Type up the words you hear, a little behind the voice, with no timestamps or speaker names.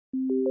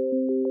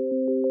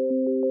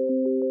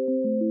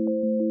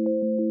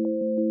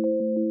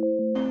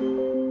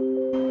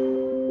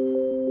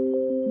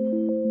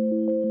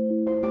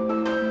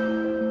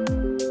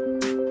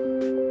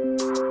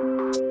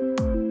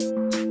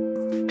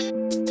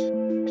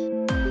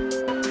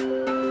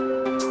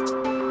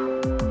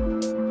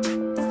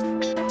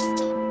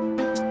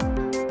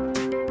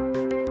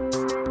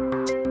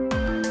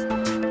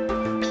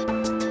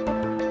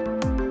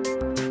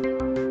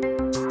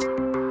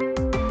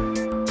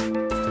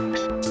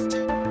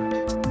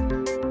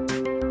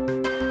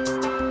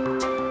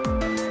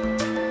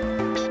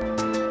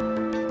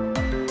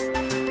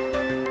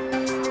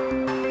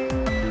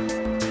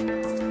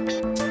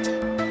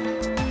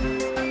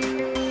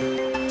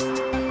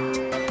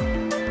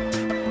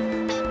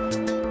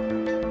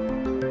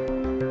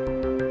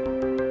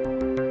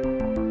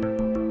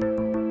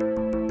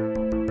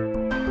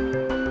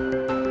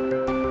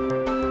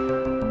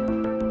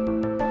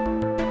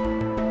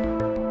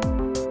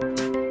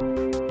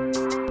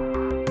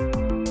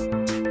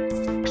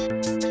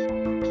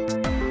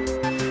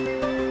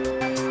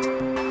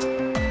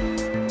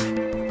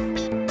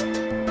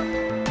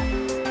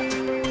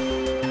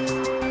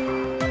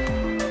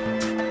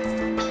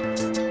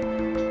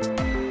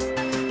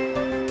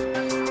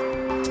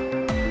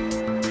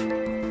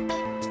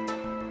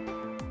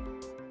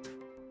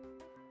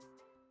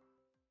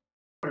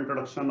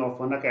Introduction of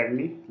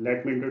Unacademy.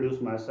 Let me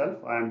introduce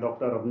myself. I am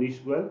Dr.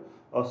 Avnish Goel,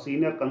 a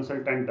senior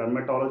consultant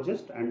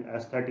dermatologist and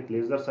aesthetic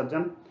laser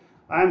surgeon.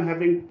 I am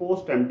having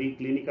post-MD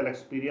clinical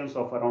experience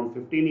of around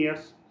 15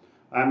 years.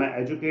 I am an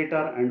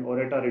educator and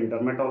orator in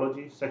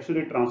dermatology,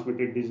 sexually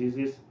transmitted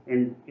diseases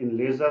in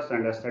lasers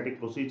and aesthetic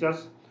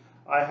procedures.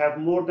 I have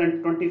more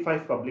than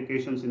 25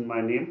 publications in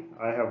my name.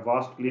 I have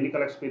vast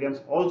clinical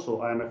experience.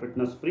 Also, I am a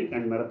fitness freak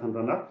and marathon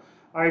runner.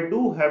 I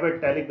do have a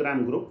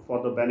Telegram group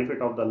for the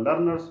benefit of the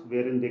learners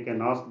wherein they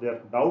can ask their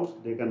doubts,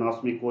 they can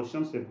ask me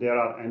questions if there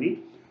are any.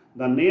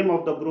 The name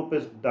of the group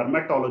is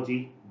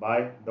Dermatology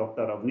by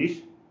Dr.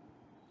 Avnish,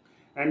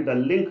 and the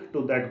link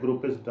to that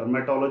group is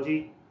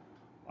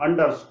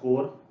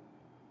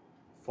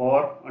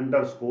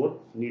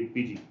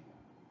dermatology_for_Neetpg.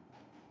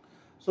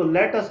 So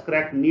let us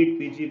crack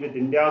Neetpg with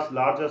India's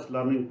largest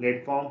learning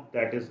platform,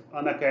 that is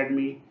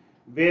Unacademy,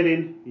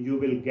 wherein you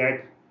will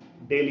get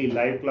daily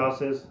live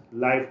classes,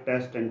 live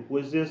tests and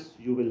quizzes.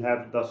 You will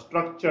have the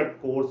structured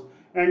course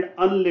and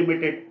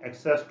unlimited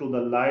access to the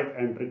live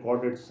and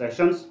recorded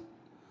sessions.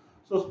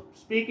 So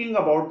speaking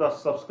about the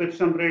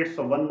subscription rate,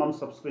 so 1 month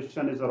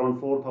subscription is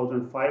around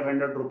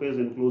 4,500 rupees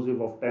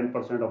inclusive of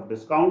 10% of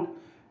discount,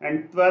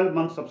 and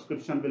 12-month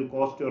subscription will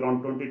cost you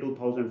around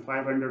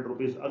 22,500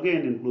 rupees,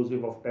 again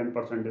inclusive of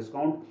 10%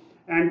 discount.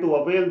 And to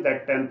avail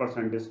that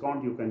 10%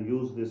 discount, you can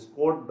use this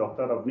code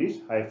Dr.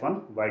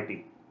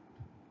 Avnish-YT.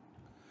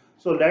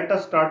 So let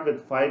us start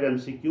with 5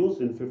 MCQs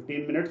in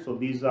 15 minutes. So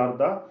these are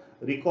the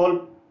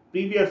recall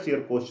previous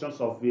year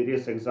questions of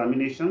various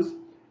examinations,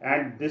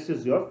 and this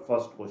is your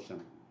first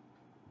question.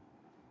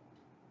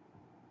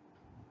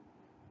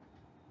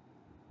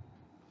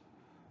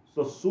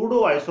 So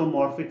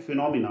pseudo-isomorphic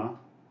phenomena,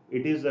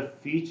 it is a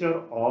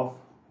feature of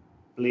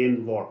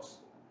plain warts.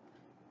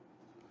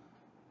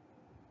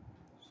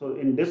 So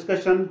in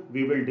discussion,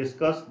 we will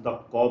discuss the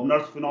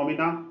Koebner's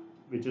phenomena,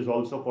 which is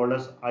also called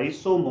as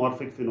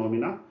isomorphic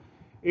phenomena.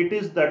 It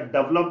is the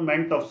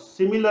development of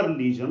similar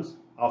lesions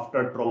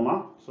after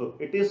trauma. So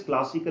it is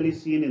classically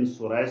seen in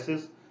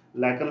psoriasis,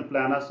 lichen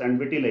planus and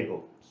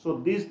vitiligo. So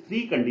these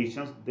three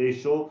conditions, they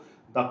show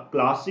the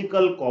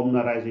classical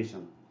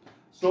Koebnerization.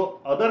 So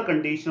other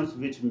conditions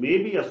which may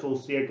be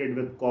associated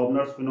with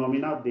Koebner's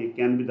phenomena, they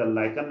can be the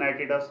lichen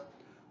nitidus,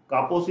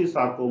 Kaposi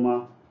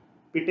sarcoma,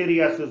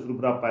 pityriasis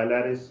rubra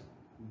pilaris,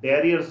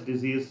 Darier's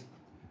disease,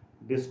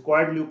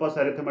 discoid lupus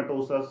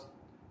erythematosus,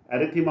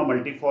 erythema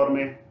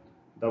multiforme,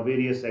 the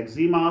various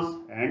eczemas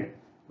and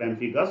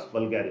pemphigus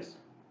vulgaris.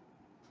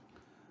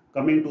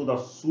 Coming to the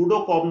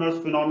pseudo-Koebner's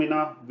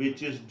phenomena,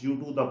 which is due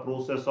to the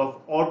process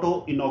of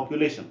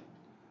auto-inoculation.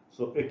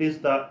 So it is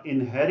the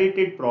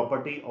inherited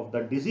property of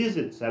the disease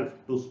itself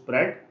to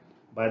spread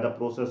by the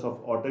process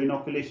of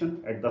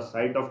auto-inoculation at the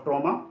site of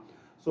trauma.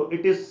 So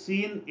it is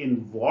seen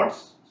in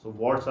warts. So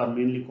warts are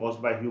mainly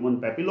caused by human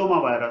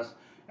papillomavirus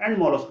and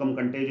molluscum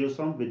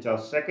contagiosum, which are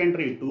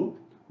secondary to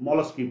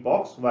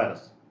molluscpox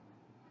virus.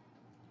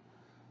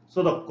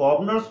 So the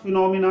Koebner's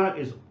phenomena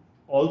is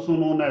also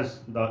known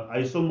as the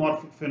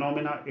isomorphic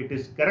phenomena. It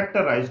is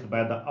characterized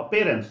by the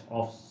appearance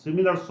of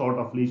similar sort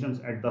of lesions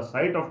at the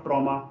site of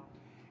trauma.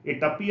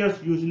 It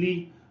appears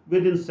usually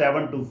within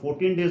 7 to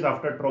 14 days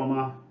after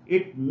trauma.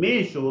 It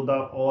may show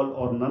the all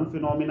or none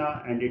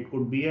phenomena, and it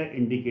could be an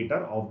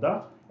indicator of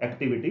the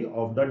activity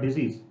of the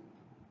disease.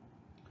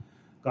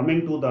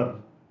 Coming to the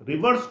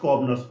reverse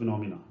Koebner's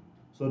phenomena.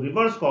 So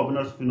reverse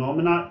Koebner's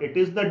phenomena, it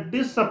is the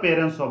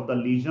disappearance of the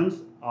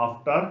lesions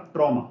after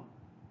trauma.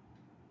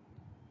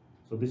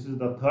 So this is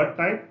the third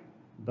type,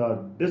 the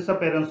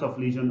disappearance of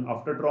lesion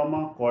after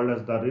trauma, called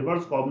as the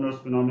reverse Koebner's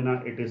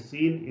phenomena. It is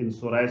seen in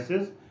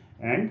psoriasis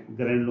and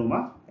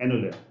granuloma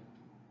annulare.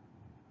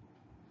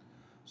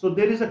 So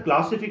there is a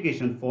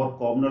classification for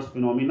Koebner's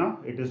phenomena.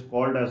 It is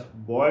called as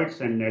Boyd's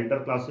and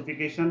Nelder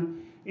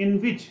classification, in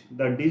which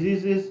the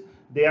diseases,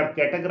 they are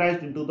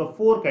categorized into the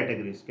four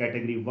categories: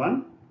 category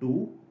 1,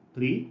 2,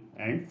 3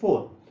 and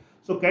 4.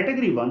 So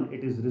category 1,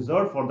 it is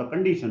reserved for the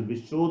condition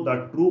which show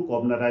the true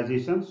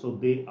Koebnerization. So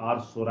they are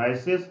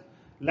psoriasis,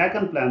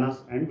 lichen planus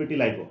and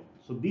vitiligo.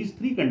 So these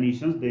three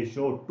conditions, they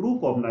show true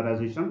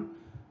Koebnerization.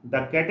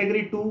 The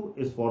category 2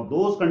 is for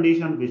those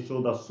conditions which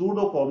show the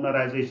pseudo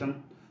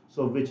Koebnerization,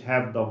 so which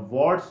have the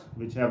warts,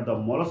 which have the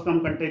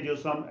molluscum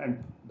contagiosum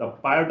and the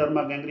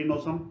pyoderma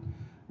gangrenosum.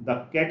 The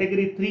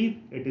category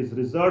 3, it is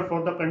reserved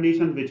for the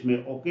condition which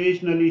may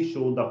occasionally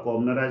show the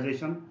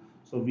Koebnerization.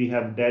 So we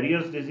have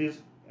Darier's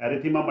disease,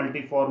 erythema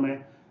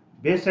multiforme,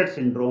 Behçet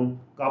syndrome,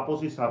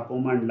 Kaposi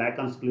sarcoma and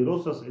lichen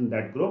sclerosus in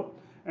that group.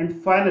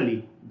 And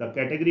finally, the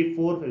category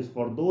 4 is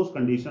for those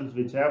conditions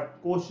which have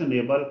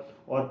questionable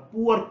or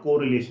poor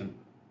correlation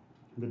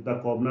with the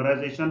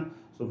Koebnerization.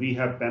 So we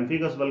have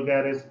pemphigus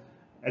vulgaris,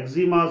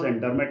 eczemas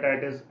and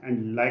dermatitis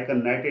and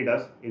lichen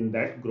nitidus in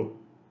that group.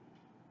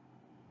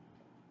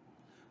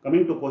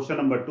 Coming to question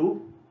number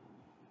 2.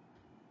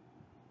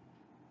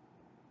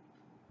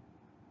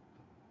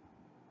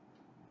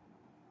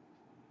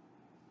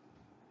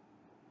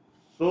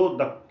 So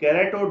the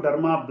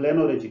keratoderma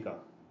blennorrhegica,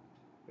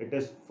 it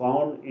is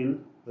found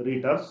in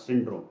Ritter's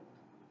syndrome.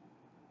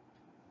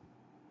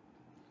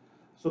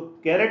 So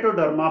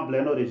keratoderma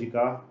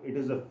blennorrhegica, it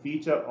is a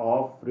feature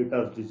of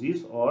Ritter's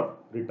disease or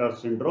Ritter's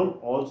syndrome,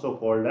 also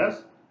called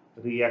as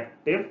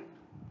reactive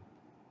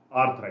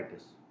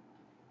arthritis.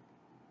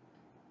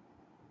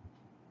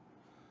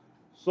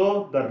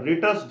 So the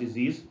Ritter's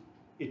disease,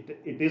 it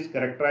is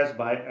characterized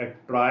by a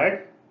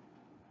triad,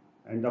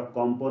 and the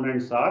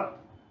components are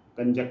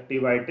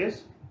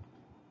conjunctivitis,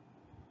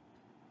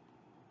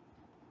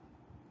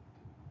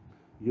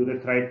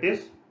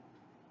 urethritis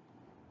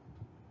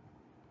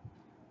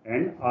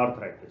and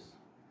arthritis.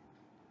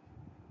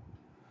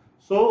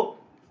 So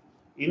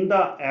in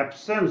the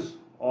absence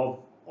of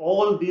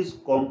all these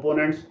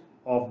components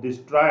of this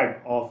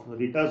triad of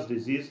Ritter's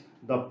disease,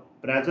 the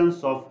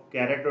presence of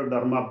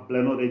keratoderma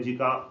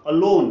blennorrhegica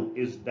alone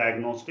is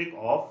diagnostic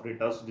of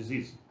Ritter's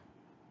disease.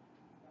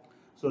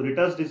 So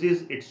Ritter's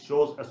disease, it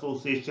shows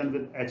association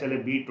with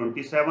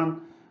HLA-B27.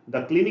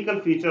 The clinical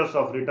features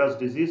of Ritter's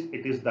disease,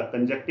 it is the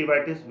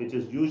conjunctivitis, which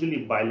is usually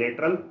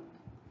bilateral.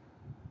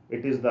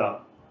 It is the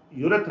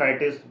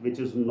urethritis, which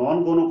is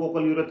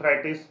non-gonococcal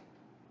urethritis.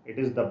 It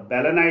is the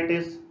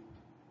balanitis.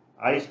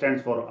 I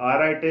stands for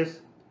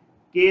iritis.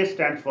 K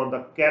stands for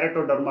the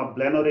keratoderma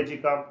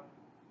blennorrhegica,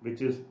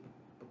 which is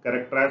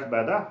characterized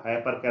by the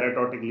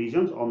hyperkeratotic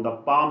lesions on the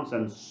palms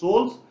and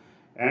soles,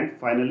 and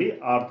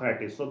finally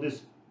arthritis. So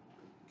this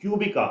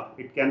cubica,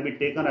 it can be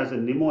taken as a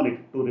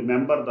mnemonic to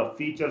remember the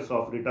features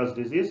of Ritter's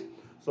disease.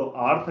 So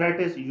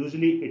arthritis,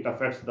 usually it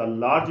affects the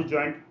large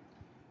joint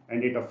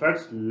and it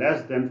affects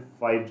less than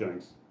 5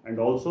 joints, and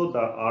also the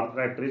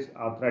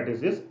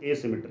arthritis is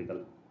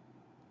asymmetrical.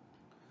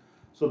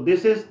 So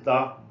this is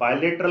the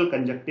bilateral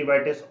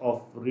conjunctivitis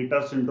of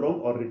Ritter's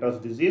syndrome or Ritter's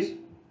disease.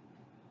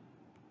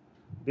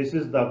 This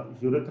is the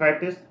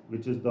urethritis,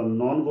 which is the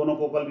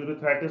non-gonococcal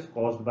urethritis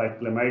caused by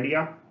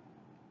chlamydia.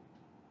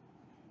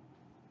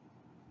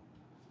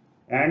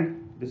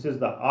 And this is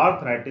the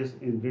arthritis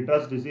in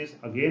Ritter's disease.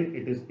 Again,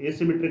 it is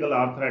asymmetrical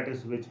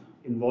arthritis which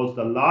involves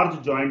the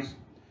large joints,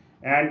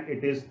 and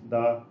it is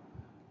the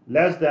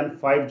less than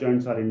 5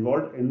 joints are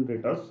involved in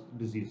Ritter's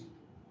disease.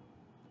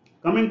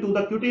 Coming to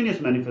the cutaneous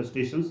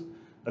manifestations,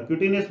 the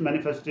cutaneous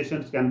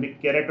manifestations can be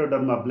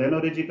keratoderma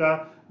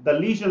blennorrhegica. The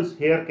lesions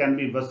here can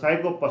be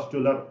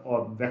vesicopustular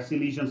or waxy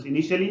lesions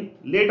initially.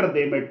 Later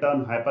they may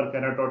turn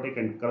hyperkeratotic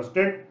and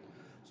crusted.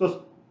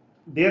 So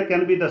there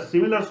can be the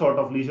similar sort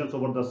of lesions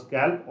over the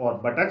scalp or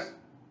buttocks.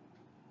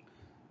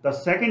 The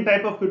second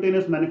type of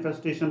cutaneous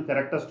manifestation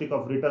characteristic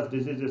of Ritter's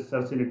disease is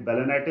succinate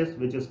balanitis,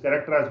 which is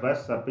characterized by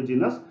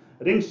serpiginous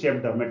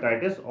ring-shaped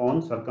dermatitis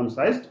on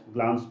circumcised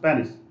glans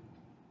penis.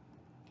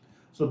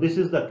 So this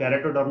is the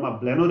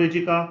keratoderma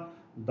blennorrhegica,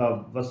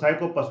 the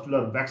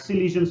vesicopustular waxy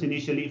lesions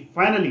initially.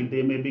 Finally,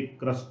 they may be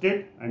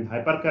crusted and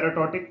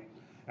hyperkeratotic.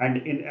 And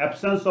in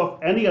absence of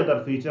any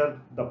other feature,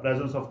 the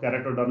presence of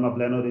keratoderma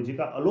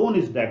blennorrhegica alone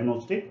is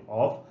diagnostic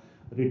of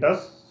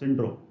Ritter's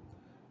syndrome.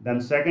 Then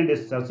second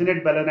is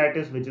succinate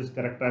balanitis, which is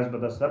characterized by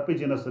the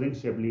serpiginous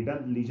ring-shaped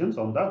lesions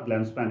on the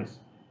glans penis.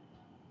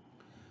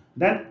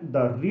 Then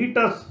the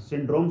Ritter's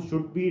syndrome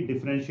should be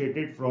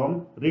differentiated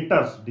from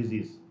Ritter's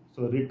disease.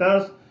 So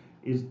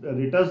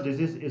Ritter's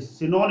disease is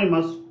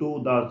synonymous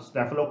to the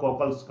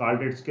staphylococcal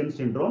scalded skin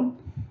syndrome,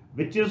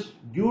 which is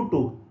due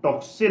to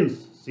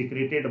toxins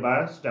secreted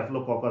by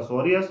Staphylococcus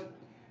aureus.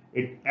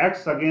 It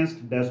acts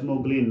against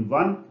desmoglein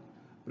 1,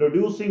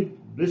 producing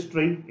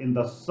blistering in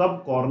the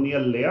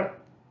subcorneal layer.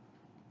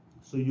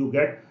 So you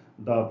get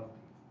the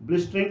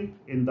blistering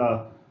in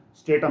the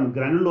stratum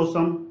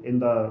granulosum in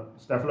the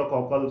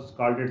staphylococcal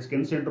scalded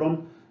skin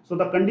syndrome. So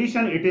the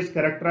condition, it is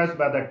characterized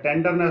by the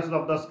tenderness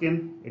of the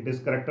skin, it is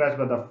characterized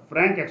by the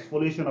frank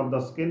exfoliation of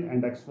the skin,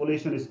 and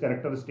exfoliation is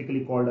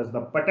characteristically called as the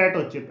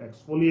potato chip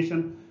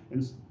exfoliation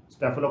in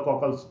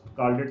staphylococcal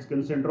scalded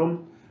skin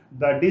syndrome.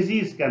 The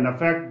disease can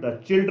affect the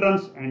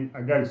children and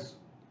adults,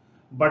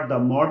 but the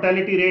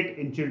mortality rate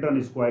in children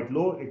is quite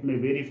low. It may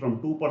vary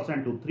from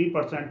 2% to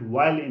 3%,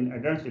 while in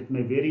adults it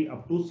may vary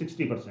up to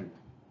 60%.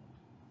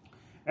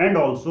 And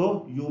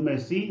also you may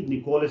see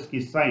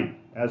Nikolsky sign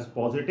as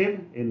positive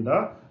in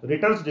the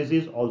Ritter's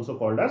disease, also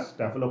called as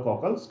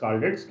staphylococcal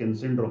scalded skin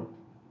syndrome.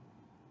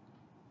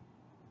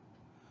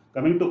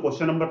 Coming to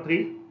question number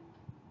 3.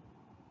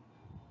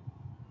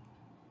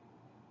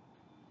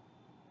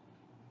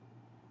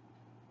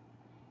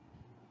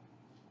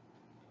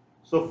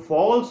 So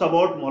false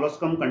about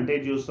molluscum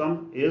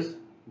contagiosum is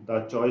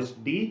the choice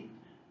D,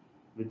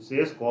 which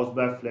says caused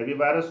by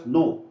flavivirus.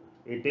 No,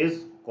 it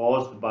is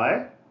caused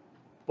by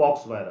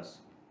pox virus.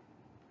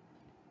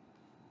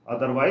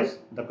 Otherwise,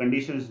 the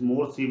condition is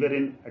more severe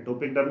in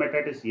atopic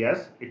dermatitis.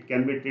 Yes. It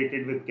can be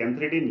treated with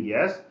cantharidin.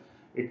 Yes.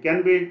 It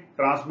can be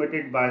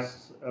transmitted by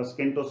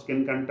skin to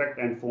skin contact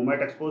and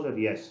fomite exposure.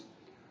 Yes.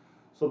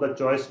 So the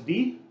choice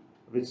D,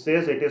 which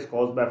says it is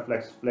caused by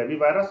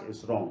flavivirus,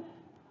 is wrong.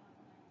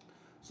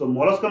 So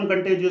molluscum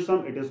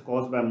contagiosum, it is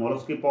caused by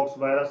molluscum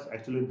virus.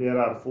 Actually, there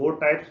are 4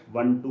 types,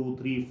 1, 2,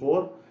 3,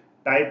 4.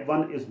 Type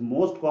 1 is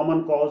most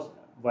common cause,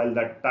 while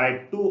the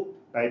type 2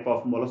 type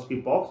of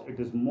molluscum, it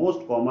is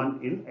most common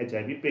in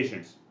HIV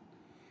patients.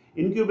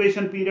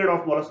 Incubation period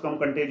of molluscum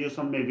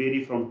contagiosum may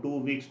vary from 2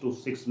 weeks to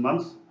 6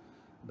 months.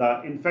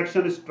 The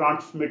infection is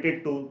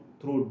transmitted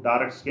through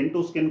direct skin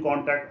to skin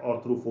contact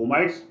or through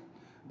fomites.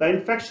 The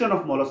infection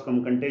of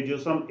molluscum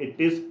contagiosum, it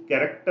is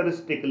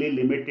characteristically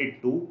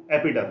limited to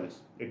epidermis.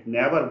 It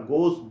never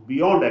goes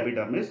beyond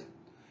epidermis.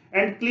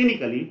 And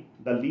clinically,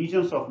 the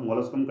lesions of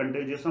molluscum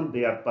contagiosum,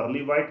 they are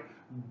pearly white,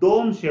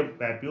 dome-shaped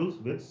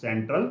papules with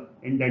central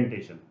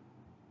indentation.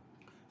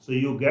 So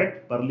you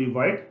get pearly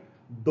white,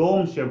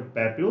 dome-shaped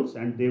papules,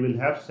 and they will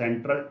have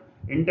central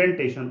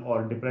indentation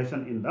or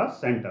depression in the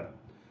center.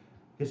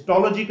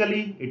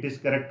 Histologically, it is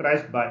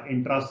characterized by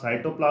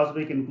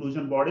intracytoplasmic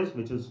inclusion bodies,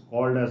 which is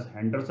called as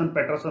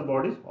Henderson-Patterson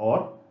bodies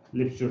or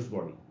Lipschutz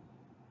body.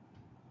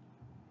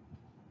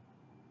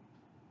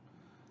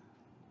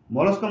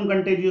 Molluscum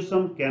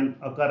contagiosum can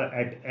occur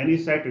at any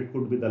site. It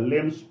could be the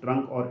limbs,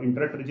 trunk, or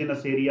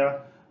intertriginous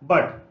area.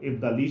 But if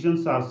the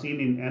lesions are seen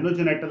in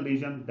anogenital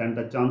lesion, then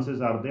the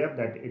chances are there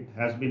that it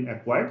has been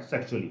acquired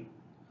sexually.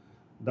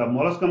 The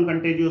molluscum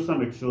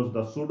contagiosum, it shows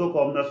the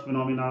pseudocombinous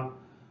phenomena.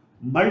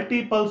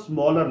 Multiple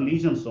smaller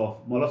lesions of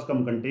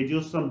molluscum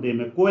contagiosum, they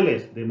may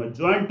coalesce, they may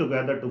join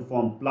together to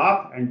form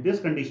plaque, and this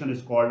condition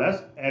is called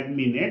as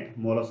agminate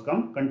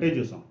molluscum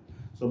contagiosum.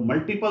 So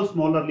multiple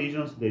smaller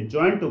lesions, they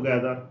join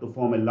together to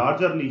form a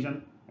larger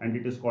lesion, and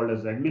it is called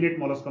as agminate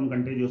molluscum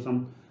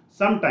contagiosum.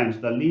 Sometimes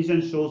the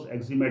lesion shows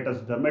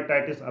eczematous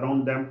dermatitis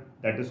around them,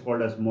 that is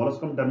called as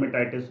molluscum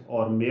dermatitis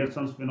or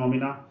Meyerson's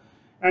phenomena,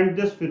 and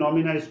this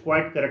phenomena is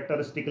quite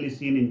characteristically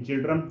seen in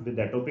children with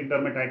atopic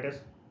dermatitis.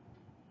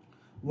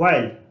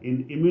 While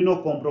in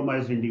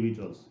immunocompromised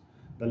individuals,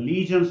 the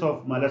lesions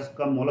of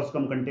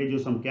molluscum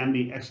contagiosum can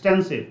be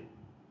extensive,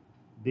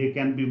 they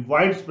can be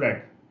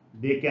widespread,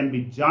 they can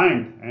be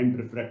giant and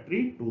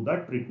refractory to the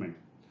treatment.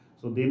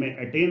 So they may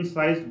attain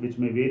size which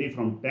may vary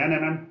from 10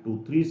 mm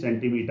to 3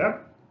 cm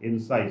in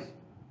size.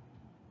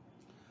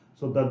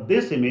 So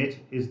this image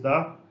is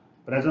the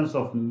presence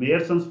of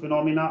Meyerson's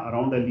phenomena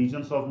around the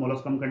lesions of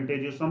molluscum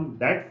contagiosum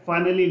that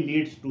finally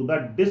leads to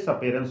the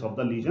disappearance of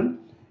the lesion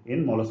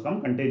in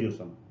molluscum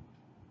contagiosum.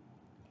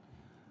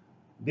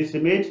 This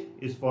image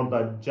is for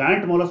the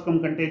giant molluscum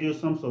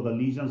contagiosum. So the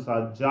lesions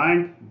are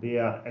giant, they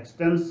are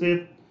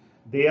extensive,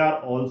 they are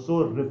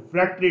also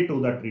refractory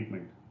to the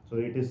treatment. So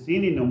it is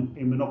seen in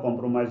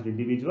immunocompromised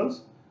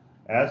individuals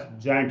as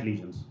giant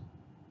lesions.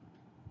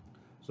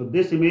 So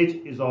this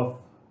image is of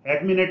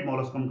agminate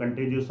molluscum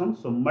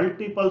contagiosum. So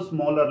multiple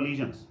smaller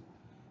lesions,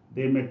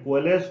 they may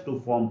coalesce to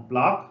form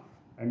plaque,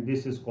 and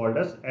this is called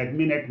as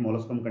agminate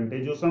molluscum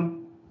contagiosum.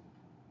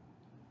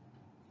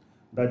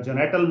 The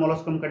genital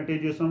molluscum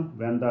contagiosum,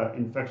 when the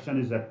infection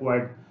is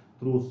acquired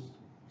through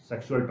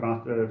sexual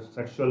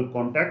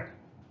contact.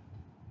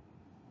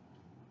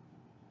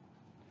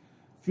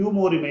 Few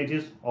more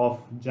images of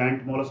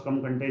giant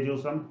molluscum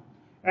contagiosum,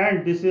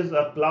 and this is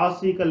a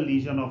classical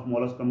lesion of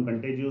molluscum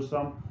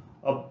contagiosum,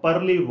 a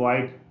pearly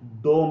white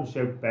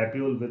dome-shaped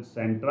papule with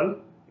central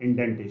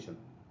indentation.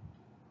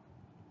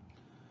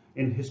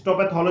 In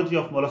histopathology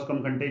of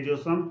molluscum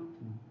contagiosum,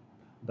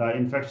 the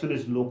infection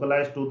is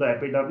localized to the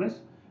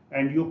epidermis,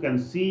 and you can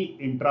see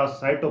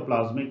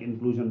intracytoplasmic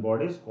inclusion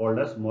bodies called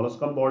as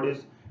molluscum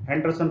bodies,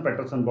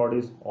 Henderson-Patterson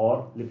bodies,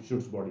 or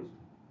Lipschutz bodies.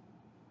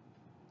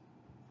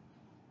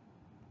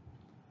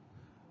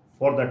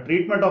 For the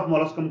treatment of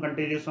molluscum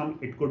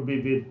contagiosum, it could be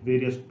with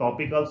various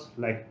topicals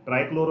like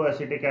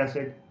trichloroacetic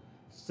acid,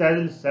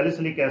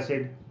 salicylic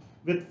acid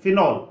with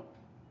phenol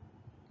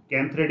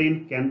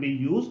Cantharidin can be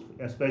used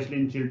especially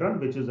in children,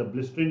 which is a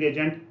blistering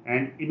agent,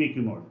 and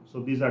imiquimod.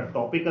 So these are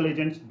topical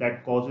agents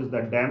that causes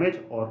the damage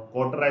or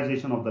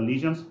cauterization of the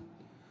lesions.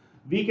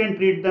 We can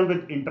treat them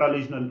with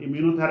intralesional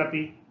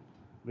immunotherapy,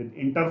 with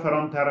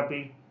interferon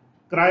therapy,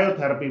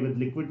 cryotherapy with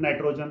liquid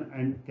nitrogen,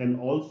 and can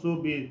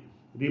also be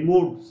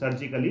removed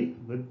surgically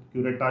with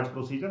curettage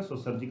procedure. So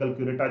surgical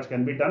curettage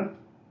can be done.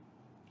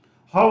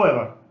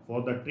 However,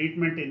 for the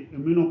treatment in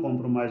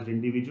immunocompromised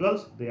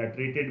individuals, they are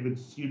treated with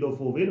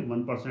pseudofovir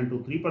 1% to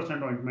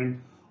 3% ointment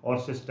or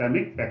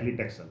systemic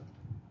paclitaxel.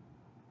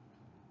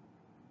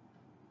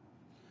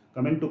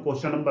 Coming to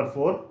question number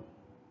 4.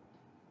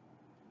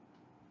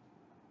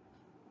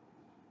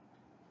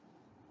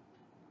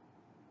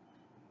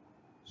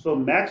 So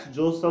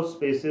Max-Joseph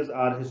spaces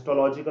are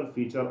histological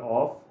feature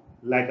of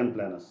lichen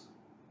planus.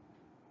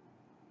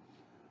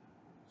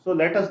 So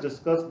let us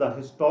discuss the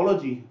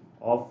histology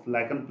of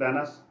lichen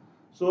planus.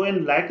 So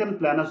in lichen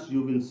planus,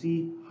 you will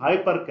see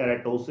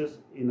hyperkeratosis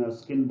in a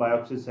skin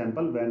biopsy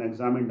sample when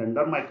examined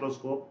under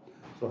microscope.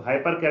 So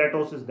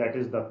hyperkeratosis, that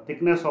is the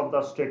thickness of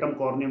the stratum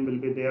corneum will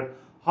be there.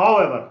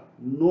 However,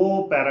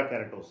 no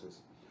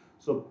parakeratosis.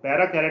 So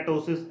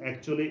parakeratosis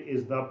actually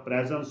is the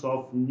presence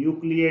of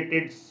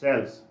nucleated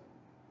cells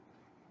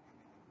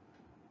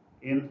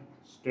in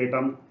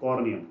stratum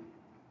corneum.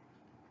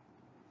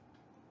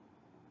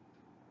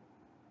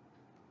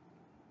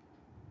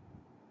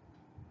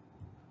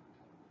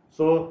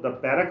 So the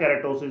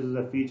parakeratosis is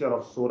a feature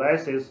of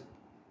psoriasis.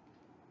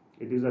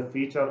 It is a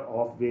feature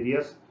of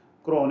various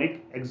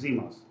chronic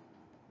eczemas.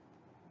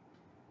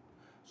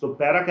 So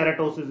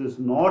parakeratosis is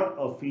not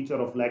a feature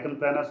of lichen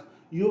planus.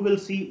 You will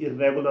see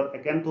irregular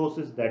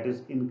acanthosis, that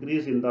is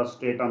increase in the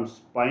stratum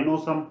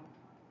spinosum.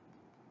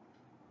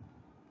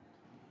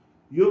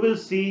 You will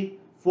see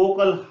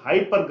focal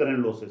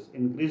hypergranulosis,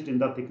 increased in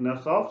the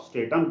thickness of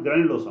stratum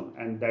granulosum,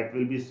 and that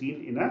will be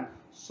seen in a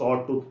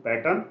sawtooth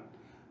pattern.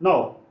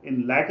 Now,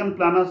 in lichen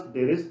planus,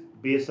 there is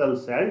basal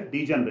cell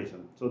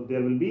degeneration. So,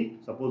 there will be,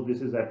 suppose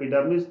this is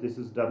epidermis, this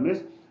is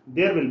dermis,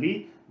 there will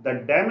be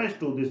the damage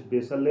to this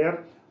basal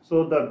layer.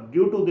 So,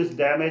 due to this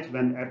damage,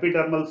 when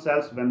epidermal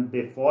cells, when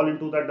they fall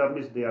into the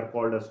dermis, they are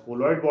called as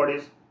colloid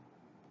bodies.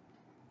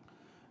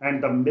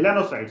 And the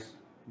melanocytes,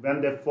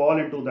 when they fall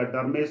into the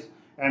dermis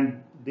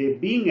and they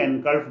being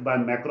engulfed by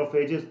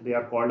macrophages, they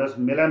are called as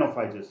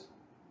melanophages.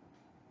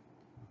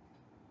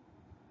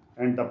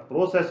 And the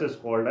process is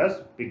called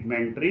as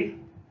pigmentary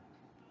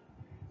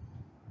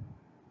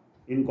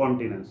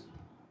incontinence.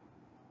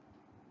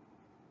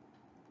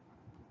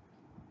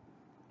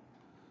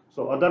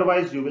 So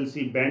otherwise you will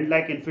see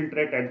band-like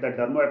infiltrate at the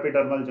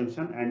dermoepidermal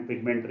junction and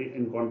pigmentary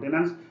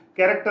incontinence.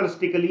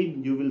 Characteristically,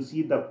 you will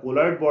see the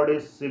colloid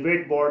bodies,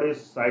 civate bodies,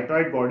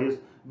 cytoid bodies,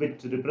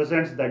 which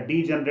represents the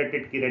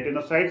degenerated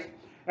keratinocytes,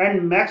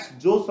 and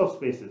Max-Joseph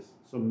spaces.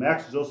 So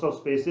Max-Joseph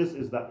spaces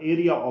is the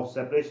area of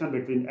separation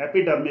between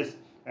epidermis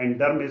and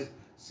dermis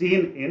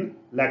seen in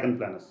lichen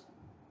planus.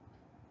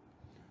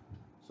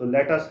 So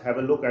let us have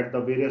a look at the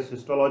various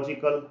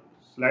histological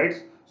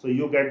slides. So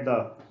you get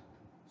the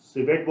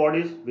civate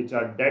bodies, which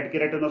are dead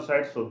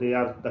keratinocytes. So they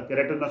are the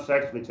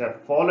keratinocytes which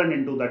have fallen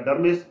into the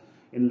dermis.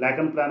 In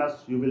lichen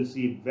planus, you will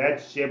see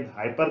wedge-shaped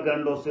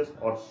hypergranulosis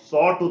or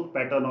sawtooth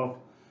pattern of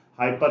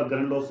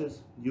hypergranulosis.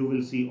 You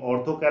will see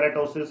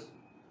orthokeratosis,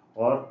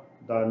 or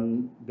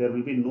there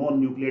will be no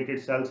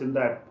nucleated cells in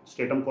the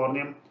stratum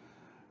corneum.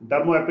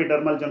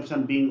 Dermoepidermal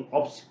junction being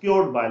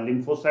obscured by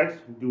lymphocytes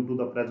due to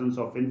the presence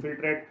of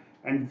infiltrate,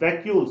 and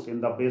vacuoles in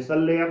the basal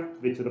layer,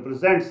 which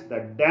represents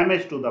the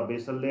damage to the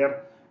basal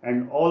layer,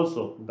 and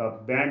also the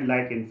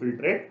band-like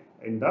infiltrate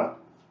in the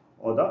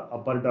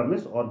upper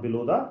dermis or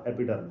below the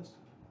epidermis.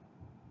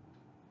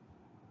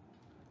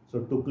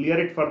 So to clear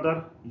it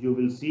further, you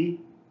will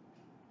see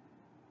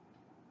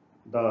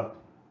the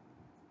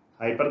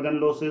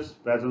hypergranulosis,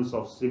 presence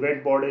of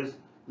civate bodies,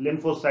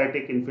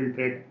 lymphocytic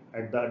infiltrate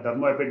at the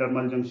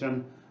dermoepidermal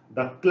junction,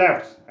 the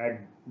clefts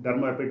at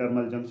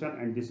dermoepidermal junction,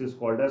 and this is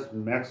called as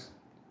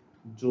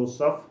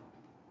Max-Joseph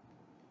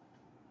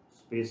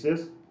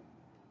spaces.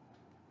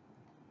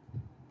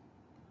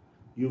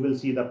 You will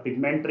see the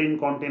pigmentary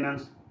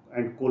incontinence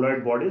and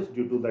colloid bodies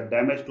due to the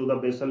damage to the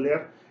basal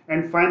layer.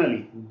 And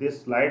finally,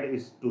 this slide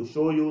is to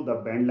show you the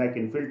band-like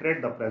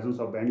infiltrate, the presence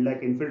of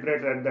band-like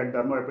infiltrate at that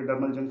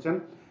dermoepidermal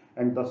junction,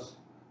 and thus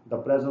the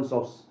presence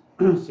of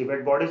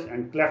civate bodies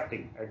and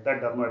clefting at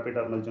that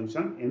dermoepidermal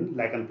junction in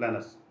lichen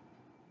planus.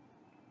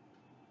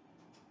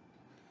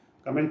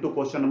 Coming to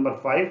question number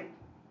 5.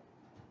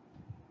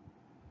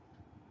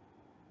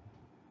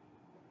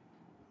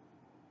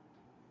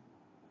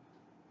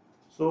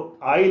 So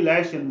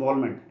eyelash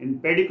involvement in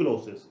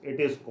pediculosis, it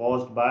is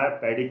caused by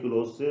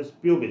pediculosis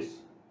pubis.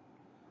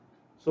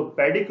 So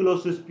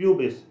pediculosis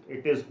pubis,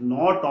 it is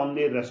not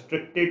only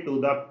restricted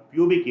to the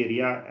pubic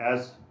area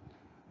as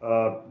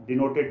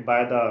denoted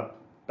by the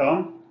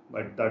term,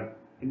 but the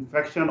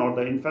infection or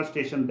the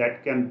infestation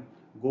that can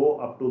go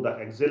up to the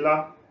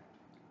axilla,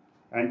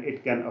 and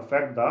it can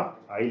affect the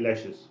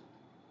eyelashes.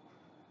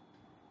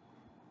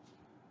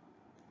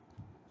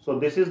 So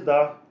this is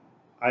the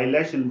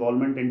eyelash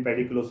involvement in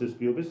pediculosis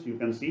pubis. You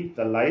can see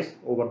the lice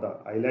over the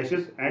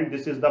eyelashes, and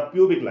this is the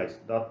pubic lice,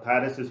 the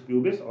thyrosis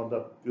pubis or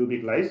the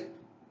pubic lice.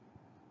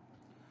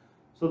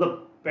 So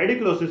the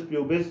pediculosis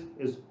pubis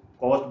is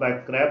caused by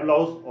crab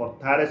louse or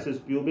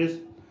thyrosis pubis.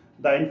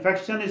 The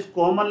infection is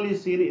commonly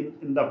seen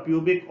in the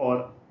pubic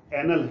or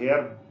anal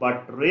hair,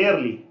 but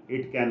rarely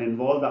it can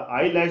involve the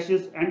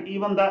eyelashes and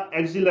even the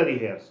axillary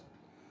hairs.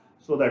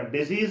 So the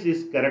disease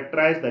is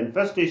characterized, the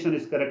infestation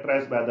is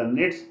characterized by the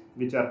nits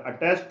which are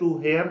attached to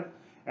hair,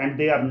 and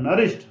they are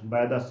nourished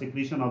by the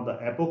secretion of the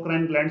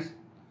apocrine glands.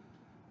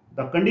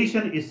 The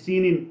condition is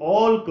seen in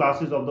all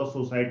classes of the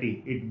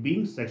society, it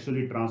being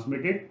sexually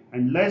transmitted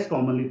and less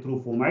commonly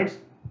through fomites.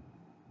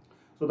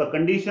 So the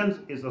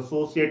condition is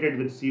associated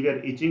with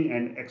severe itching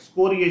and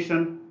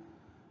excoriation.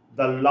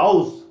 The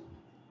louse,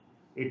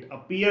 it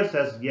appears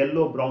as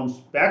yellow-brown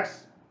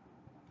specks,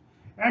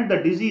 and the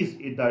disease,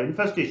 the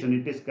infestation,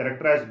 it is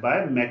characterized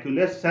by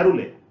macular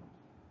cerulae.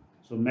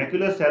 So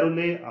macular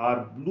cerulae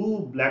are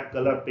blue-black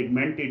color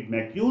pigmented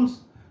macules.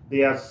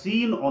 They are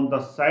seen on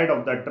the side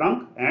of the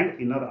trunk and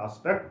inner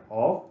aspect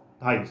of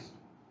thighs.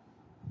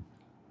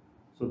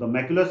 So the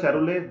macular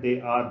cerulae,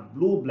 they are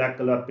blue-black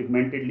color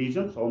pigmented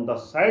lesions on the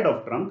side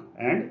of trunk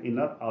and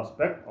inner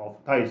aspect of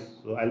thighs.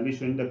 So I'll be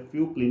showing the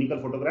few clinical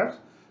photographs.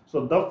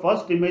 So the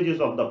first image is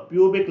of the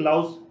pubic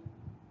louse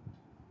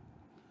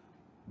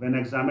when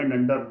examined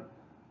under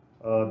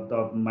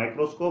the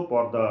microscope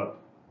or the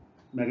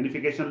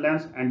magnification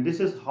lens, and this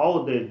is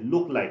how they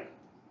look like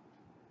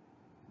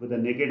with the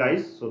naked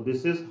eyes. So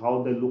this is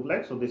how they look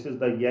like. So this is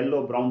the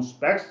yellow brown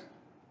specks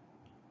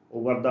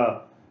over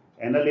the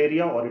anal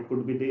area, or it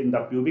could be in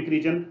the pubic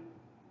region.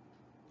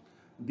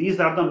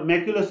 These are the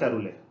macular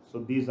cerulae. So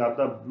these are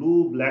the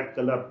blue black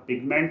color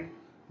pigment.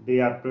 They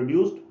are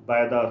produced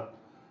by the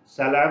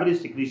salivary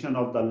secretion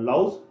of the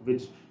louse,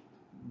 which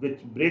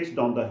breaks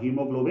down the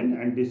hemoglobin,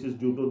 and this is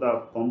due to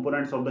the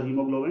components of the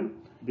hemoglobin.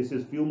 This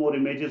is few more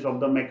images of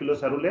the macular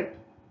cerulae.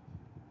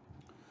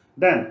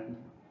 Then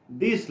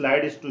this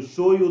slide is to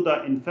show you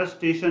the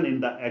infestation in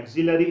the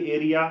axillary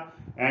area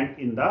and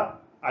in the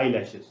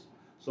eyelashes.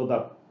 So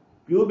the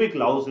pubic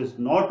louse is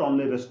not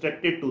only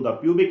restricted to the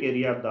pubic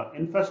area, the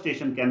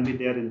infestation can be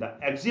there in the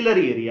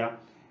axillary area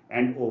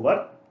and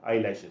over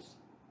eyelashes.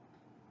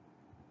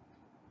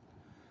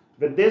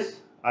 With this,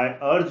 I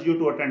urge you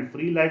to attend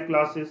free live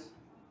classes.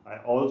 I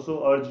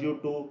also urge you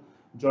to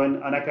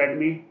join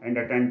Unacademy and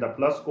attend the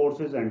plus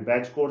courses and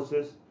batch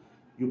courses.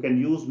 You can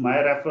use my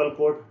referral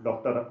code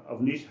Dr.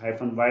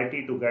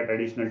 Avnish-YT to get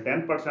additional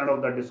 10%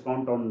 of the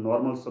discount on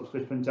normal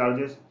subscription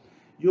charges.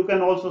 You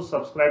can also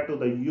subscribe to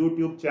the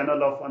YouTube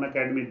channel of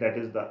Unacademy, that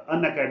is the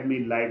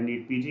Unacademy Live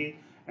NEET PG,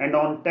 and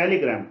on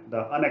Telegram,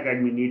 the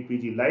Unacademy NEET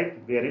PG Live,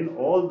 wherein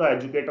all the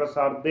educators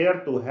are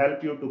there to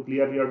help you to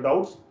clear your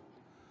doubts.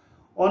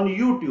 On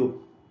YouTube,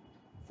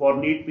 for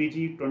NEET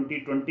PG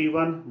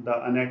 2021, the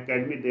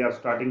Unacademy, they are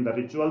starting the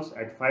rituals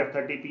at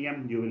 5:30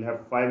 p.m. You will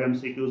have 5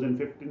 MCQs in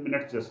 15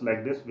 minutes, just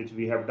like this, which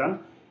we have done.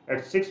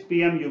 At 6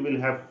 p.m. you will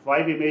have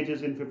 5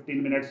 images in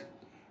 15 minutes.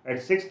 At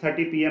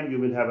 6:30 p.m. you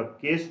will have a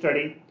case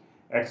study.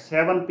 At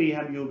 7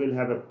 p.m. you will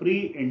have a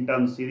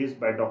pre-intern series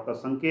by Dr.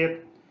 Sanket.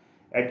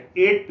 At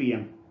 8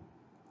 p.m.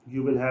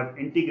 you will have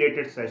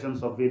integrated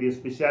sessions of various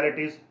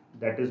specialities,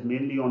 that is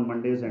mainly on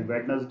Mondays and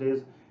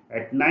Wednesdays.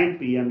 At 9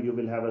 p.m. you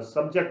will have a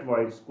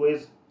subject-wise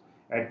quiz.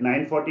 At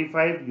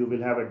 9:45 you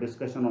will have a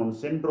discussion on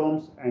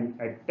syndromes, and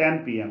at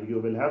 10 p.m. you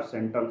will have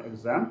central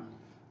exam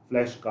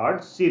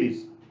flashcard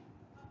series.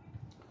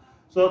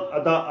 So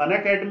the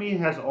Unacademy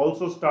has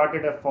also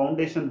started a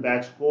foundation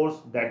batch course,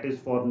 that is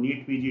for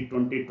NEET PG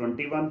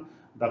 2021.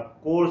 The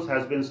course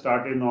has been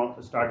started on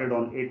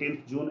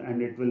 18th June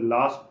and it will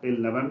last till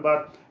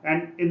November.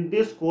 And in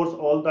this course,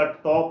 all the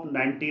top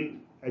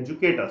 19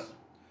 educators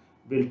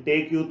will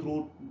take you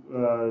through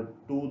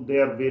to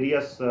their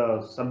various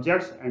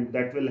subjects, and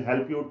that will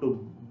help you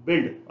to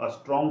build a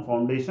strong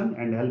foundation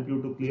and help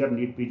you to clear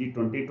NEET PG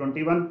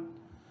 2021.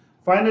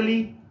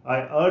 Finally,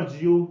 I urge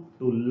you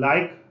to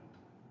like,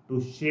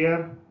 to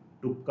share,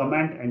 to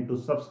comment, and to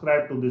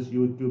subscribe to this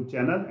YouTube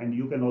channel, and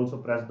you can also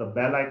press the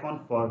bell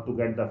icon to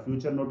get the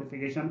future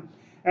notification.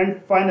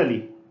 And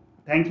finally,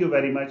 thank you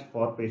very much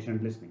for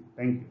patient listening.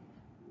 Thank you.